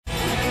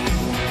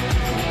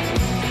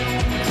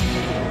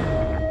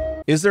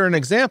Is there an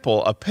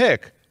example, a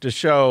pic, to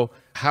show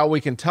how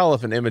we can tell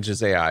if an image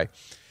is AI?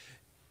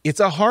 It's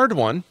a hard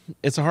one.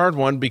 It's a hard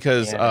one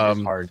because It's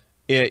hard.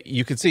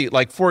 you can see,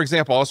 like, for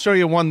example, I'll show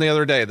you one the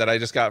other day that I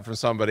just got from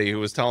somebody who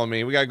was telling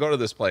me, we got to go to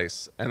this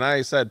place. And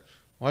I said,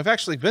 well, I've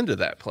actually been to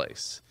that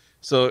place.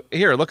 So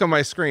here, look on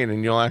my screen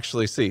and you'll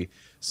actually see.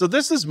 So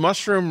this is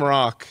Mushroom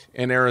Rock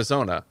in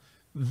Arizona.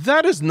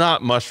 That is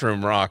not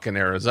Mushroom Rock in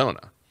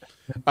Arizona.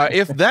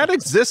 If that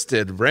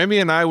existed, Remy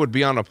and I would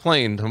be on a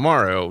plane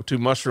tomorrow to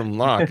Mushroom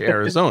Rock,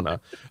 Arizona.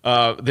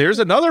 There's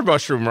another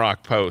Mushroom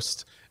Rock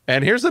post,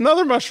 and here's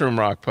another Mushroom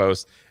Rock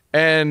post,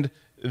 and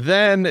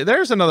then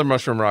there's another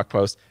Mushroom Rock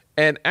post.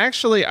 And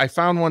actually, I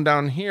found one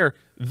down here.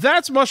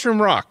 That's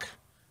Mushroom Rock.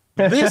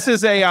 This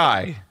is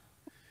AI.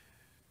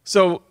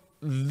 So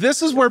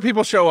this is where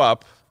people show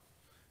up.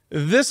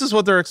 This is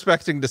what they're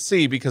expecting to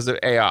see because of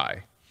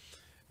AI.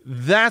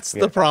 That's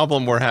the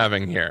problem we're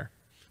having here.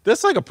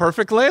 That's like a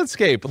perfect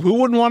landscape. Who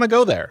wouldn't want to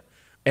go there?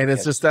 And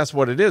it's just, that's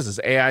what it is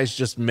AI is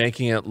just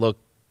making it look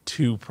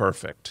too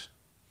perfect.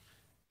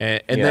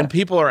 And then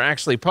people are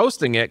actually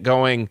posting it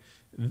going,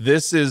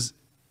 this is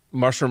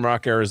Mushroom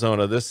Rock,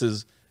 Arizona. This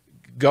is,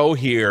 go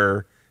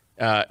here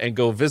and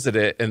go visit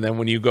it. And then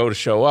when you go to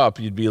show up,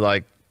 you'd be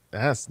like,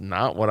 that's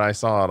not what I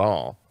saw at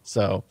all.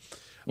 So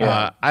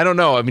I don't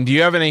know. I mean, do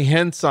you have any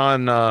hints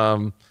on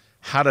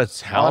how to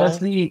tell?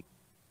 Honestly,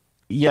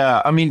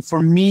 yeah. I mean,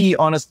 for me,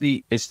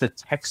 honestly, it's the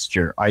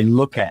texture I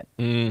look at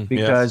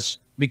because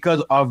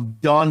I've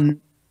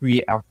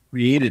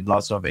created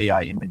lots of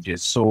AI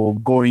images. So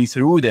going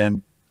through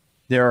them,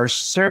 there are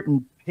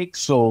certain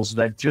pixels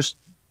that just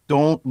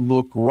don't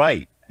look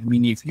right. I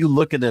mean, if you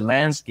look at the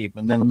landscape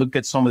and then look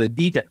at some of the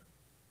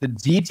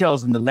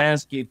details in the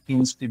landscape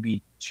seems to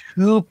be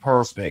too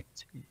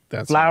perfect.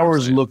 That's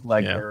flowers look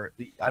like they're,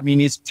 I mean,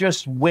 it's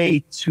just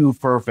way too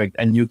perfect,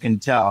 and you can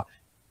tell.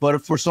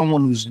 But for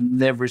someone who's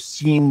never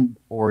seen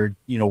or,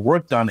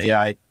 worked on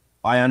AI,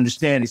 I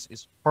understand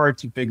it's hard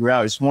to figure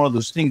out. It's one of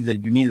those things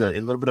that you need a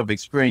little bit of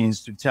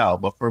experience to tell.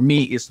 But for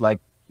me, it's like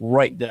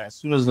right there. As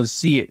soon as I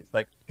see it, it's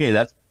like, okay,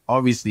 that's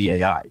obviously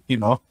AI,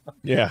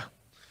 Yeah.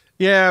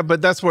 Yeah,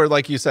 but that's where,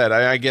 like you said,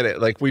 I get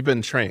it. Like, we've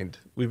been trained.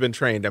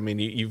 I mean,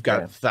 you've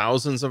got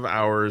thousands of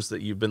hours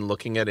that you've been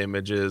looking at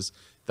images,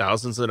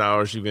 thousands of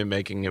hours you've been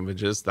making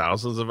images,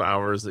 thousands of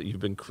hours that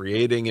you've been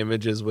creating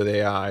images with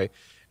AI.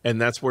 And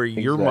that's where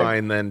your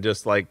mind then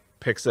just like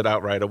picks it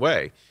out right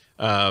away.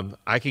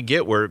 I could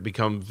get where it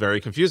becomes very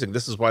confusing.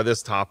 This is why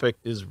this topic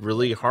is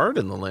really hard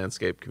in the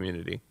landscape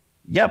community.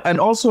 Yep.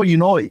 And also,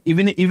 even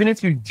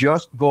if you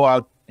just go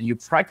out and you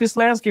practice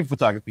landscape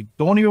photography,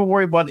 don't even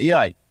worry about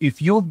AI. If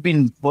you've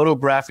been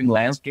photographing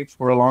landscapes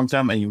for a long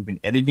time and you've been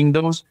editing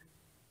those,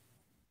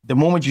 the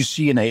moment you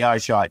see an AI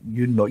shot,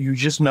 you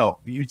just know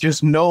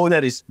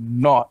that it's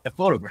not a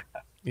photograph.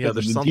 Yeah,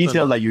 there's the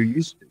detail that you're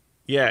used to.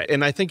 Yeah,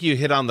 and I think you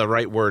hit on the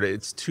right word.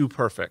 It's too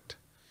perfect.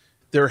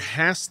 There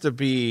has to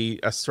be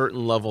a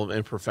certain level of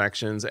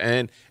imperfections,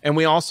 and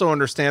we also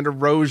understand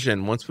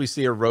erosion. Once we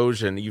see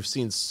erosion, you've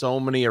seen so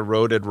many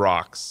eroded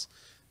rocks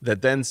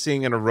that then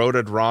seeing an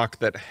eroded rock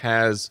that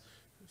has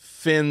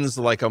fins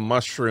like a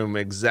mushroom,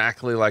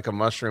 exactly like a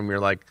mushroom, you're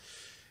like,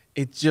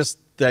 it just,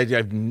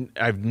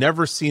 I've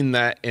never seen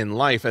that in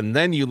life. And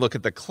then you look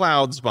at the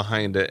clouds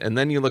behind it, and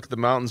then you look at the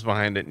mountains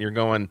behind it, and you're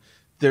going,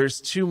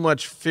 there's too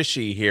much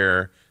fishy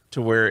here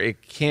to where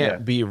it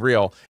can't be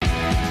real.